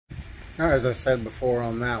As I said before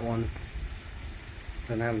on that one,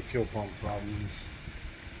 been having fuel pump problems.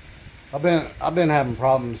 I've been having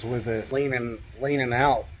problems with it leaning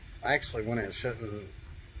out. Actually, when it shouldn't.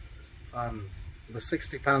 The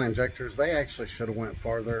 60-pound injectors, they actually should have went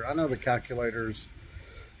farther. I know the calculators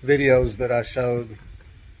videos that I showed,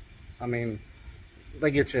 I mean,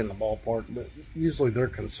 they get you in the ballpark, but usually they're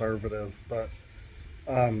conservative. But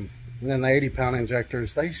then the 80-pound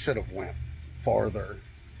injectors, they should have went farther.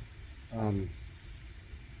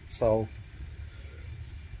 So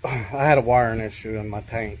I had a wiring issue in my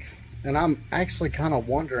tank, and I'm actually kind of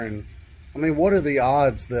wondering, I mean, what are the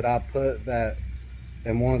odds that I put that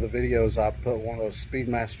in one of the videos, I put one of those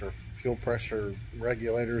Speedmaster fuel pressure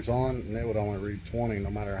regulators on, and it would only read 20 no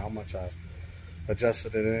matter how much I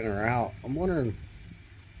adjusted it in or out. I'm wondering,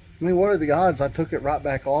 I mean, what are the odds I took it right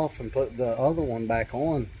back off and put the other one back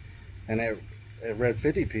on and it read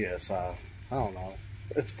 50 psi? I don't know.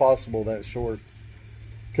 It's possible that short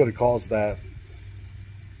could have caused that.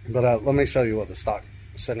 But let me show you what the stock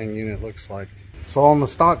sending unit looks like. So on the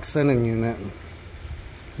stock sending unit,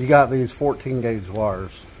 you got these 14 gauge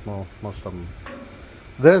wires. Well, most of them.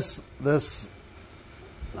 This,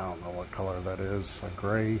 I don't know what color that is. A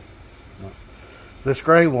gray. No. This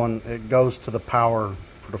gray one, it goes to the power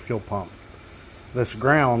for the fuel pump. This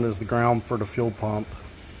ground is the ground for the fuel pump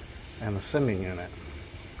and the sending unit.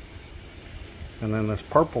 And then this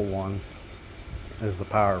purple one is the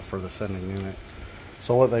power for the sending unit.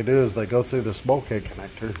 So what they do is they go through this bulkhead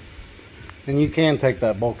connector. And you can take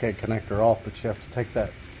that bulkhead connector off, but you have to take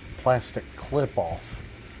that plastic clip off.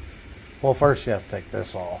 Well, first you have to take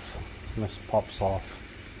this off, and this pops off.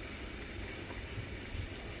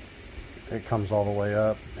 It comes all the way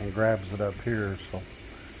up and grabs it up here, so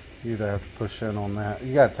you either have to push in on that.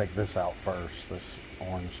 You got to take this out first, this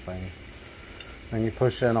orange thing. Then you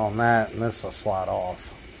push in on that, and this will slide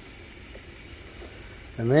off.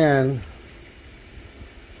 And then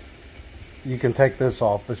you can take this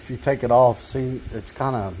off, but if you take it off, see, it's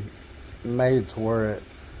kind of made to where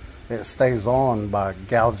it stays on by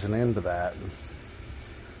gouging into that.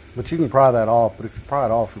 But you can pry that off, but if you pry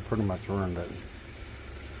it off, you pretty much ruined it.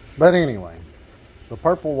 But anyway, the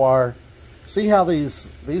purple wire, see how these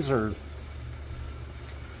are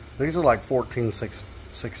like 14,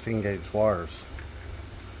 16 gauge wires.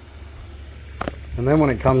 And then when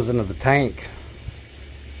it comes into the tank,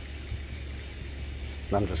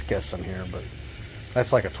 I'm just guessing here, but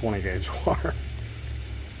that's like a 20 gauge wire.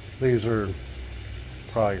 These are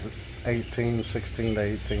probably 16 to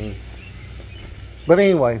 18. But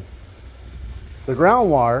anyway, the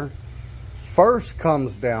ground wire first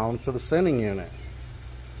comes down to the sending unit.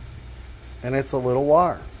 And it's a little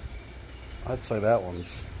wire. I'd say that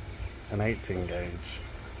one's an 18 gauge.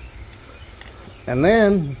 And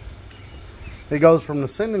then it goes from the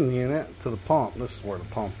sending unit to the pump. This is where the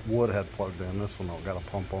pump would have plugged in. This one don't got a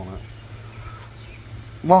pump on it.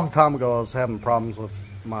 A long time ago, I was having problems with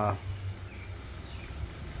my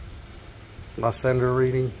sender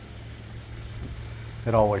reading.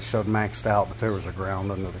 It always showed maxed out, but there was a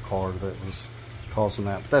ground under the car that was causing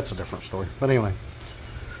that. But that's a different story. But anyway,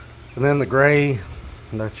 and then the gray,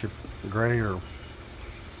 that's your gray, or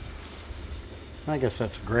I guess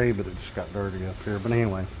that's gray, but it just got dirty up here. But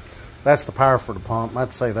anyway, that's the power for the pump.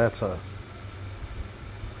 I'd say that's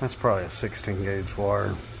probably a 16 gauge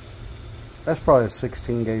wire. That's probably a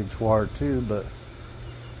 16 gauge wire too, but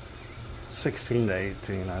 16 to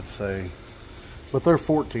 18, I'd say. But they're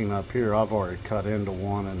 14 up here. I've already cut into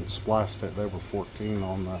one and spliced it. They were 14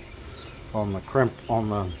 on the crimp, on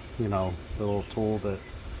the, you know, the little tool that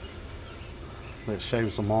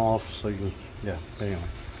shaves them off. So you can, yeah, anyway.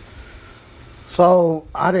 So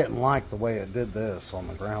I didn't like the way it did this on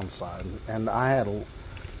the ground side, and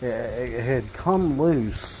it had come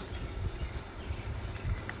loose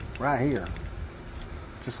right here,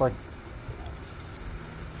 just like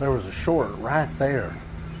there was a short right there.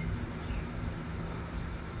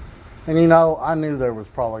 And you know, I knew there was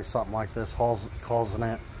probably something like this causing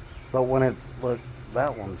it, but when it's, look,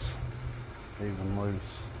 that one's even loose.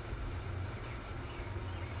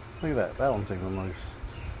 Look at that one's even loose.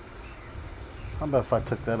 I bet if I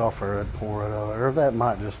took that off there, I'd pour it out, or that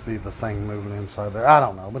might just be the thing moving inside there. I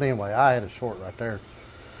don't know, but anyway, I had a short right there.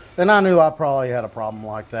 And I knew I probably had a problem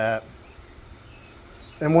like that.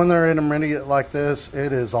 And when they're intermediate like this,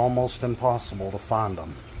 it is almost impossible to find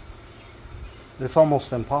them. It's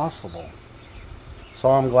almost impossible. So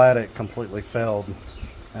I'm glad it completely failed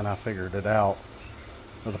and I figured it out.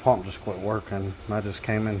 But the pump just quit working. And I just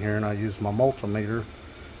came in here and I used my multimeter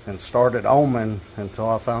and started ohming until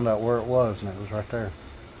I found out where it was, and it was right there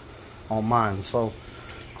on mine. So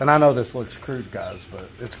And I know this looks crude, guys, but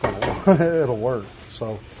it's gonna it'll work.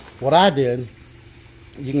 So what I did,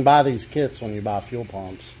 you can buy these kits when you buy fuel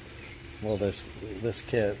pumps. Well, this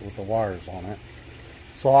kit with the wires on it.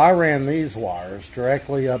 So I ran these wires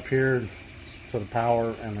directly up here to the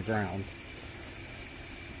power and the ground.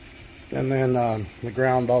 And then the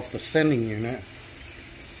ground off the sending unit,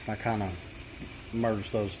 I kind of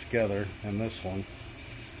merged those together in this one.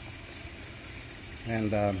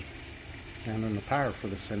 And then the power for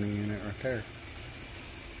the sending unit right there.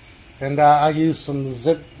 And I used some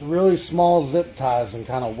really small zip ties and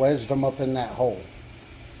kind of wedged them up in that hole.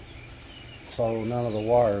 So none of the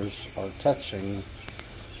wires are touching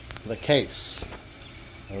the case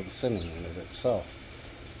of the sending unit itself.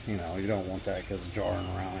 You know, you don't want that because jarring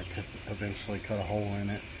around, it could eventually cut a hole in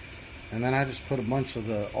it. And then I just put a bunch of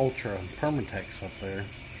the Ultra Permatex up there.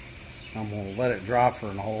 I'm going to let it dry for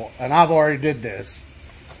a whole, and I've already did this.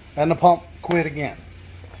 And the pump quit again.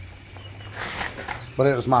 But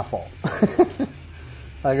it was my fault.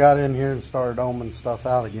 I got in here and started ohming stuff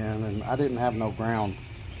out again, and I didn't have no ground.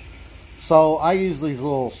 So I use these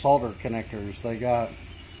little solder connectors. They got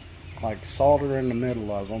like solder in the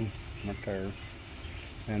middle of them, right there.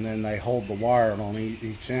 And then they hold the wire on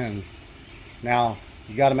each end. Now,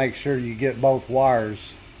 you got to make sure you get both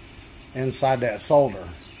wires inside that solder,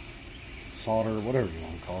 whatever you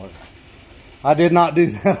want to call it. I did not do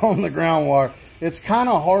that on the ground wire. It's kind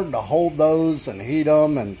of hard to hold those and heat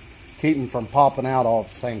them and keep them from popping out all at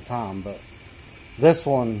the same time. But this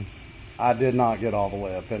one, I did not get all the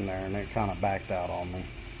way up in there, and it kind of backed out on me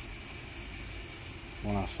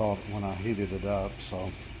when I heated it up.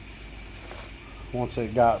 So once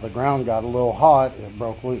the ground got a little hot, it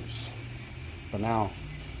broke loose. But now,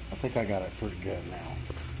 I think I got it pretty good now.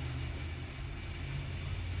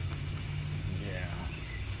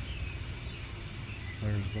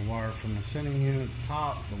 There's the wire from the sending unit at the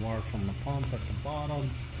top, the wire from the pump at the bottom,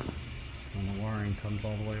 and the wiring comes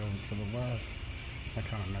all the way over to the left. I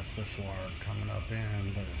kind of messed this wire coming up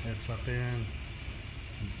in, but it's up in,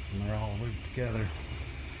 and they're all looped together.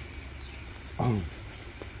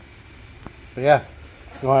 But yeah,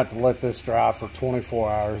 you'll have to let this dry for 24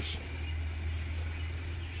 hours.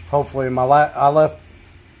 Hopefully, I left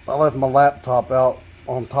my laptop out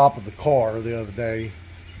on top of the car the other day.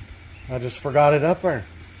 I just forgot it up there.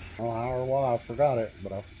 I don't know how or why I forgot it,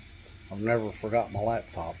 but I've never forgot my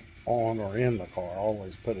laptop on or in the car. I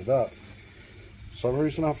always put it up. For some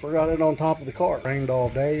reason I forgot it on top of the car. It rained all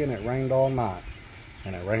day and it rained all night.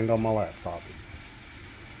 And it rained on my laptop.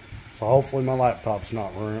 So hopefully my laptop's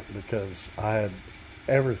not ruined, because I had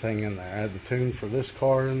everything in there. I had the tune for this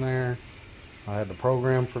car in there. I had the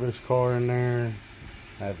program for this car in there.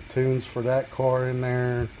 I had the tunes for that car in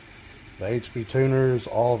there. The HP tuners,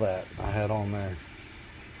 all that I had on there.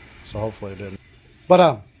 So hopefully it didn't.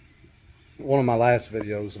 But one of my last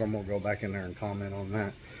videos, and I'm going to go back in there and comment on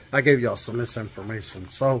that, I gave y'all some misinformation.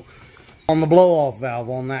 So on the blow-off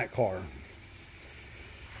valve on that car,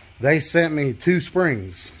 they sent me 2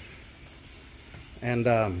 springs. And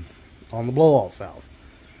on the blow-off valve.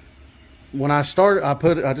 When I started,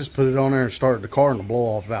 I just put it on there and started the car, and the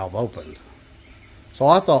blow-off valve opened. So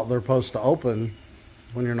I thought they're supposed to open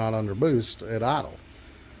when you're not under boost at idle.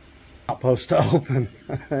 Not supposed to open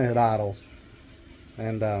at idle.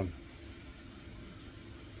 And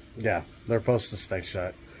yeah, they're supposed to stay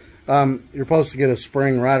shut. You're supposed to get a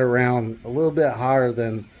spring right around a little bit higher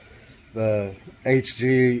than the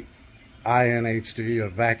HG, INHG, a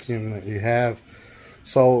vacuum that you have.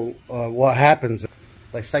 So what happens,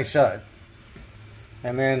 they stay shut.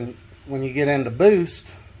 And then when you get into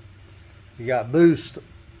boost, you got boost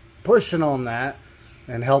pushing on that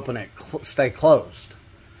and helping it stay closed.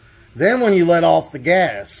 Then when you let off the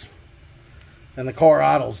gas and the car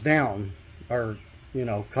idles down, or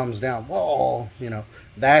comes down, whoa,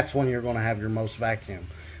 that's when you're going to have your most vacuum.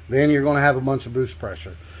 Then you're going to have a bunch of boost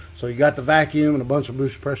pressure. So you got the vacuum and a bunch of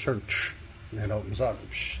boost pressure, and it opens up and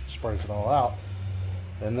sprays it all out.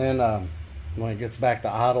 And then when it gets back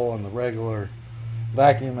to idle and the regular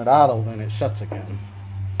vacuum at idle, then it shuts again.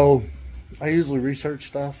 So I usually research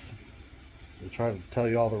stuff and try to tell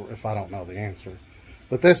you all if I don't know the answer.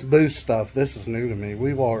 But this boost stuff, this is new to me.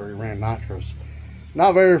 We've already ran nitros.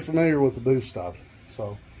 Not very familiar with the boost stuff.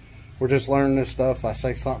 So we're just learning this stuff. If I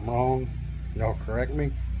say something wrong, y'all correct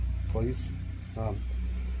me, please.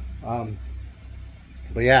 But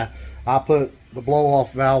yeah, I put the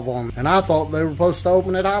blow-off valve on, and I thought they were supposed to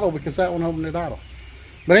open it idle because that one opened it idle.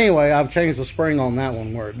 But anyway, I've changed the spring on that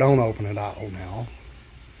one where it don't open it idle now.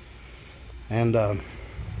 And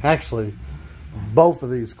actually, both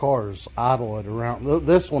of these cars idle at around,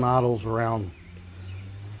 this one idles around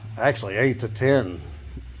actually 8 to 10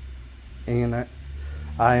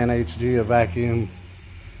 INHG, a vacuum.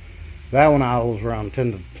 That one idles around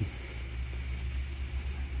 10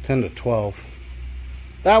 to 12.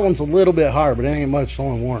 That one's a little bit higher, but it ain't much,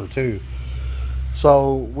 only one or two.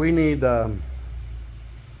 So we need the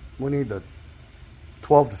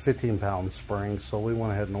 12 to 15 pound springs, so we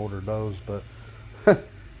went ahead and ordered those. But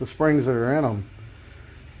the springs that are in them,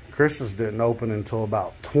 Chris's didn't open until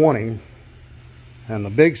about 20, and the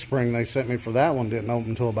big spring they sent me for that one didn't open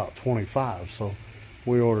until about 25. So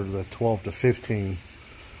we ordered the 12 to 15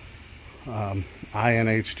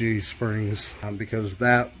 INHG springs, because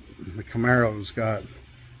the Camaro's got,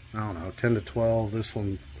 I don't know, 10 to 12. This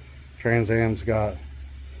one, Trans Am's got,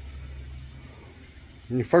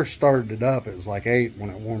 when you first started it up, it was like 8. When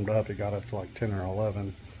it warmed up, it got up to like 10 or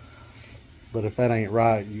 11. But if that ain't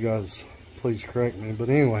right, you guys please correct me. But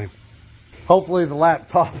anyway, hopefully the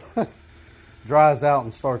laptop dries out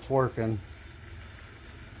and starts working,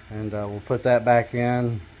 and we'll put that back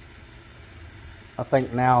in. I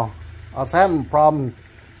think now, I was having a problem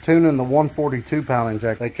tuning the 142 pound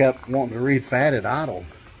injector. They kept wanting to read fat at idle,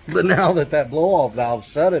 but now that blow off valve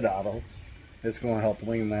shut at idle, it's going to help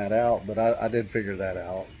lean that out. But I did figure that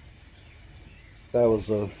out. That was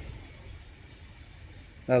a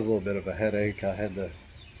little bit of a headache. I had to,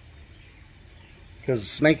 because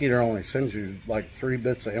Snake Eater only sends you like 3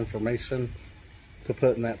 bits of information to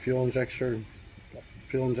put in that fuel injection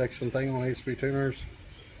thing on HB tuners,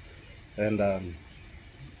 and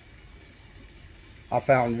I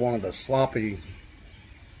found one of the sloppy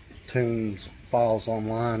tunes files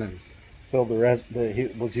online and filled the rest. He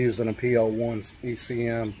was using a PO1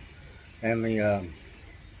 ECM and the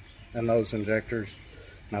and those injectors,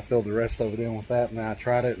 and I filled the rest of it in with that. And then I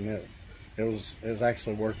tried it, and it was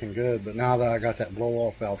actually working good. But now that I got that blow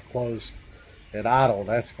off valve closed at idle,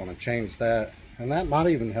 that's going to change that, and that might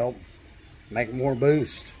even help make more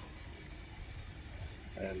boost.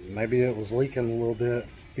 And maybe it was leaking a little bit,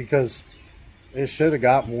 because it should have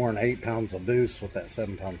got more than 8 pounds of boost with that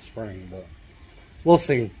 7 pound spring, but we'll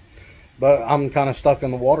see. But I'm kind of stuck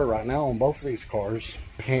in the water right now on both of these cars.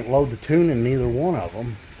 I can't load the tune in neither one of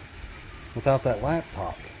them without that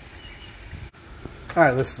laptop. All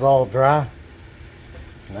right, this is all dry.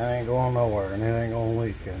 That ain't going nowhere, and it ain't gonna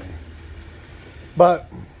leak any. But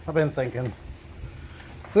I've been thinking,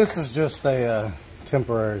 this is just a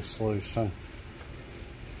temporary solution.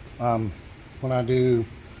 When I do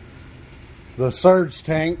the surge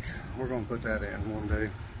tank, we're gonna put that in one day.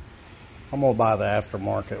 I'm gonna buy the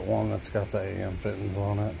aftermarket one that's got the AM fittings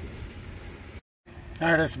on it. All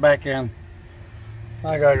right, it's back in.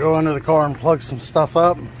 I gotta go under the car and plug some stuff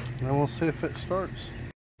up, and then we'll see if it starts.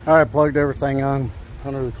 All right, plugged everything on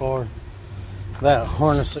under the car. That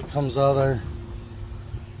harness that comes out of there,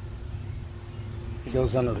 it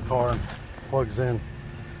goes under the car and plugs in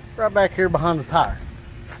right back here behind the tire.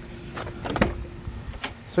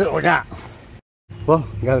 See what we got. Well,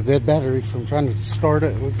 got a dead battery from trying to start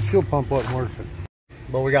it with the fuel pump wasn't working.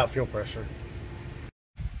 But we got fuel pressure.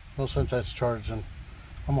 Well, since that's charging,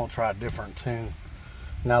 I'm gonna try a different tune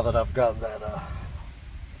now that I've got that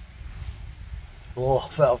blow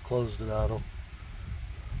off valve closed at idle.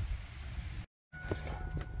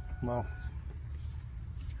 Well,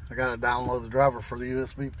 I gotta download the driver for the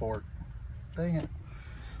USB port. Dang it.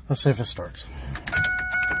 Let's see if it starts.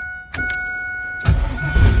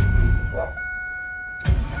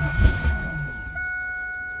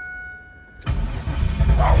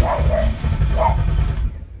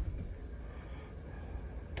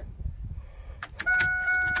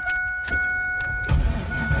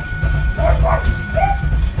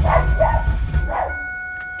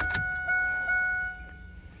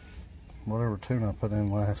 Whatever tune I put in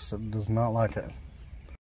last, it does not like it.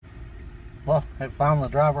 Well, it found the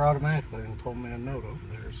driver automatically and told me a note over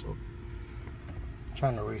there, so I'm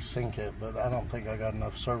trying to resync it, but I don't think I got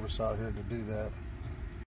enough service out here to do that.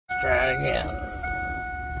 Try again.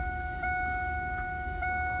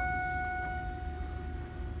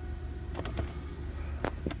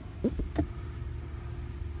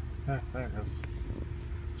 There it goes.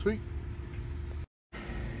 Sweet.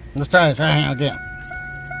 Let's try this right again.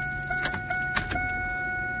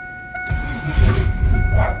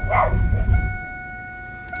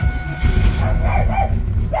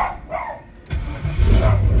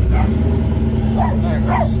 There it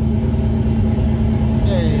goes.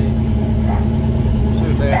 Hey. See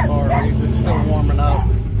what that car reads. It's still warming up.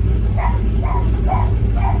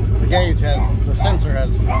 The gauge has, the sensor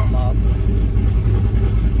hasn't warmed up.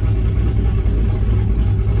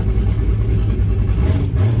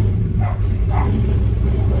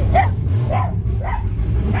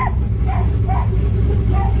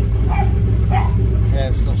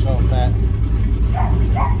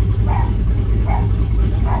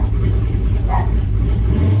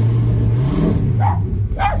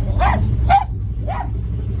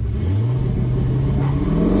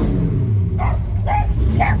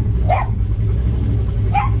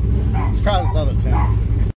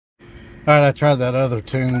 Alright, I tried that other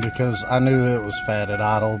tune because I knew it was fat at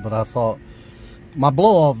idle, but I thought my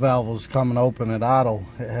blow-off valve was coming open at idle.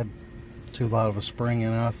 It had too loud of a spring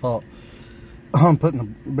in it. I thought putting a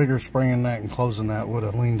bigger spring in that and closing that would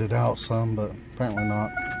have leaned it out some, but apparently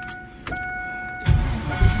not.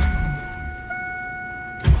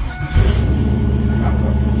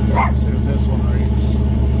 Let's see what this one reads.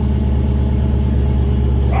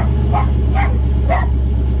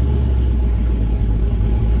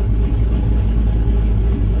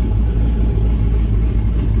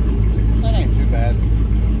 That ain't too bad.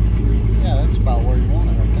 Yeah, that's about where you want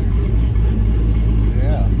it right there.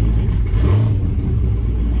 Yeah.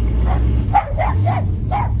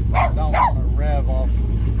 I don't want to rev off.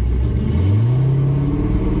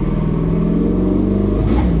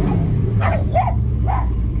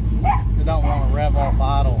 You don't want to rev off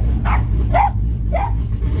idle.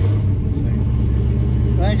 See,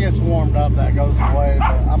 when it gets warmed up, that goes away,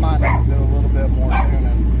 but I might need to do a little bit more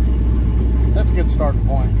tuning. That's a good starting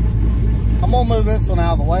point. I'm gonna move this one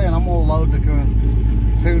out of the way, and I'm gonna load the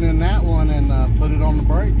tune in that one and put it on the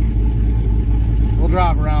brake. We'll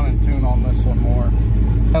drive around and tune on this one more.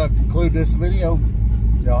 Gotta conclude this video.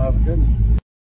 Y'all have a good one.